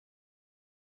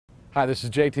Hi, this is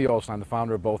JT Olson. I'm the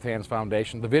founder of Both Hands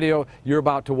Foundation. The video you're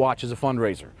about to watch is a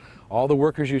fundraiser. All the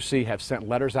workers you see have sent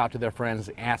letters out to their friends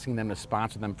asking them to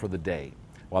sponsor them for the day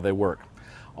while they work.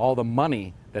 All the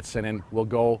money that's sent in will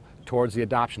go towards the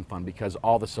adoption fund because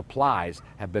all the supplies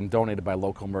have been donated by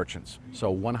local merchants.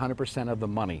 So 100% of the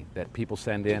money that people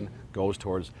send in goes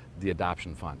towards the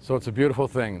adoption fund. So it's a beautiful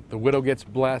thing. The widow gets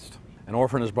blessed, an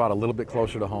orphan is brought a little bit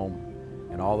closer to home,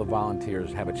 and all the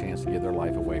volunteers have a chance to give their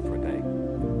life away for a day. I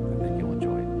think you'll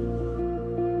enjoy it.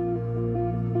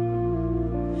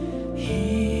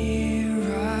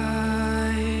 Here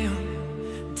I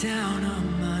am, down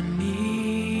on my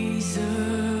knees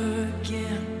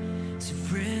again,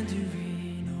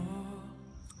 surrendering all.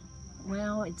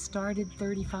 Well, it started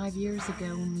 35 years ago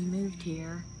when we moved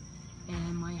here,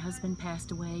 and my husband passed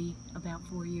away about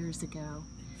 4 years ago.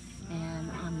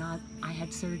 And I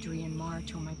had surgery in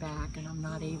March on my back, and I'm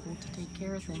not able to take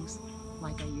care of things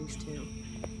like I used to.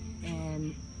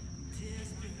 And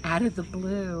out of the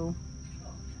blue,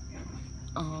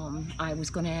 I was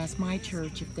going to ask my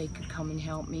church if they could come and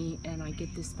help me, and I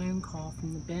get this phone call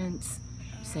from the Bents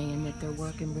saying that they're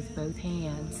working with Both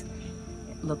Hands,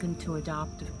 looking to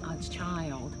adopt a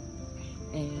child,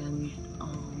 and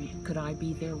could I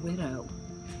be their widow?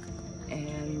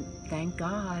 And thank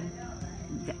God,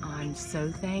 I'm so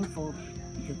thankful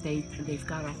that they've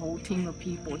got a whole team of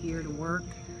people here to work,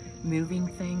 moving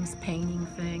things, painting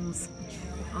things,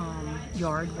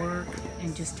 yard work,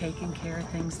 and just taking care of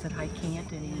things that I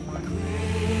can't anymore.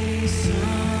 Grace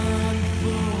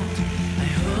unfold, I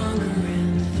hunger